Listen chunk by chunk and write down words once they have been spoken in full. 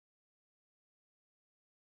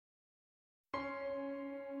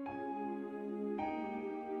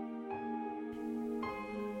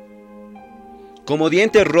Como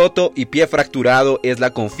diente roto y pie fracturado es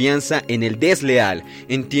la confianza en el desleal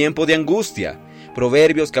en tiempo de angustia.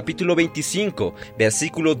 Proverbios capítulo 25,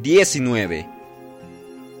 versículo 19.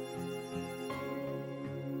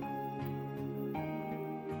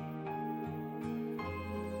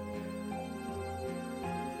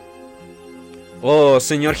 Oh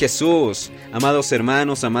Señor Jesús, amados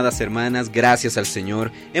hermanos, amadas hermanas, gracias al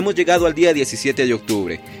Señor, hemos llegado al día 17 de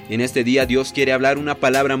octubre. En este día Dios quiere hablar una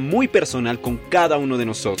palabra muy personal con cada uno de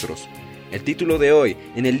nosotros. El título de hoy,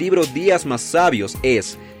 en el libro Días más sabios,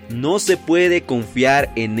 es No se puede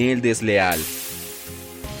confiar en el desleal.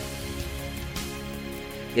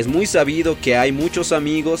 Es muy sabido que hay muchos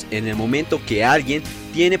amigos en el momento que alguien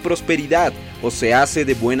tiene prosperidad o se hace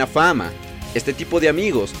de buena fama. Este tipo de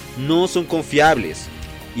amigos no son confiables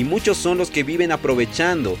y muchos son los que viven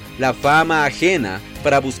aprovechando la fama ajena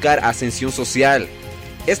para buscar ascensión social.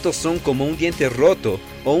 Estos son como un diente roto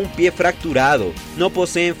o un pie fracturado, no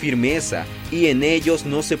poseen firmeza y en ellos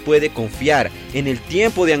no se puede confiar en el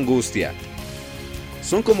tiempo de angustia.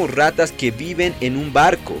 Son como ratas que viven en un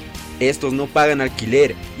barco. Estos no pagan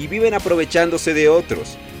alquiler y viven aprovechándose de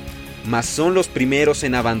otros. Mas son los primeros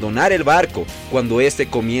en abandonar el barco cuando éste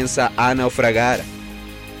comienza a naufragar.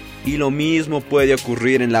 Y lo mismo puede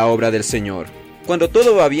ocurrir en la obra del Señor. Cuando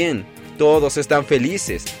todo va bien, todos están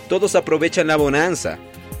felices, todos aprovechan la bonanza.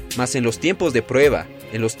 Mas en los tiempos de prueba,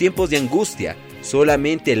 en los tiempos de angustia,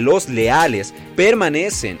 solamente los leales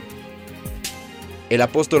permanecen. El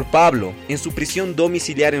apóstol Pablo, en su prisión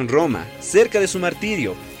domiciliar en Roma, cerca de su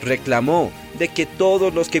martirio, reclamó de que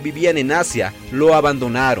todos los que vivían en Asia lo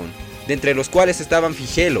abandonaron, de entre los cuales estaban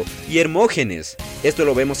Figelo y Hermógenes. Esto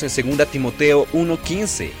lo vemos en 2 Timoteo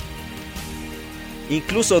 1:15.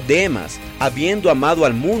 Incluso Demas, habiendo amado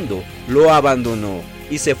al mundo, lo abandonó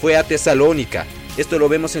y se fue a Tesalónica. Esto lo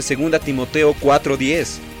vemos en 2 Timoteo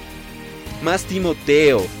 4:10. Mas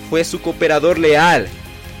Timoteo fue su cooperador leal.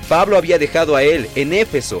 Pablo había dejado a él en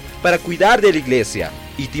Éfeso para cuidar de la iglesia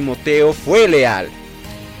y Timoteo fue leal.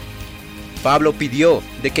 Pablo pidió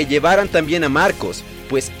de que llevaran también a Marcos,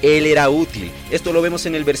 pues él era útil. Esto lo vemos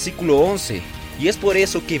en el versículo 11. Y es por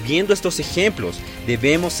eso que viendo estos ejemplos,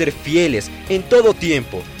 debemos ser fieles en todo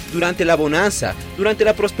tiempo, durante la bonanza, durante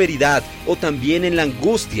la prosperidad o también en la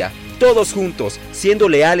angustia, todos juntos, siendo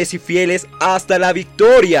leales y fieles hasta la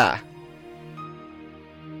victoria.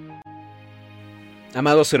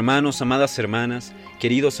 Amados hermanos, amadas hermanas,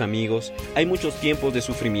 queridos amigos, hay muchos tiempos de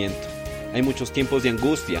sufrimiento. Hay muchos tiempos de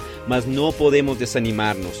angustia, mas no podemos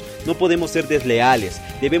desanimarnos, no podemos ser desleales,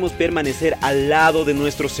 debemos permanecer al lado de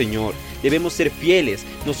nuestro Señor, debemos ser fieles,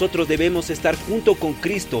 nosotros debemos estar junto con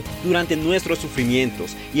Cristo durante nuestros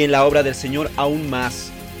sufrimientos y en la obra del Señor aún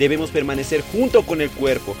más. Debemos permanecer junto con el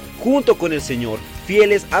cuerpo, junto con el Señor,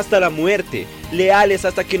 fieles hasta la muerte, leales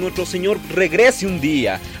hasta que nuestro Señor regrese un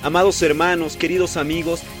día. Amados hermanos, queridos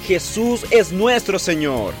amigos, Jesús es nuestro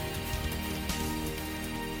Señor.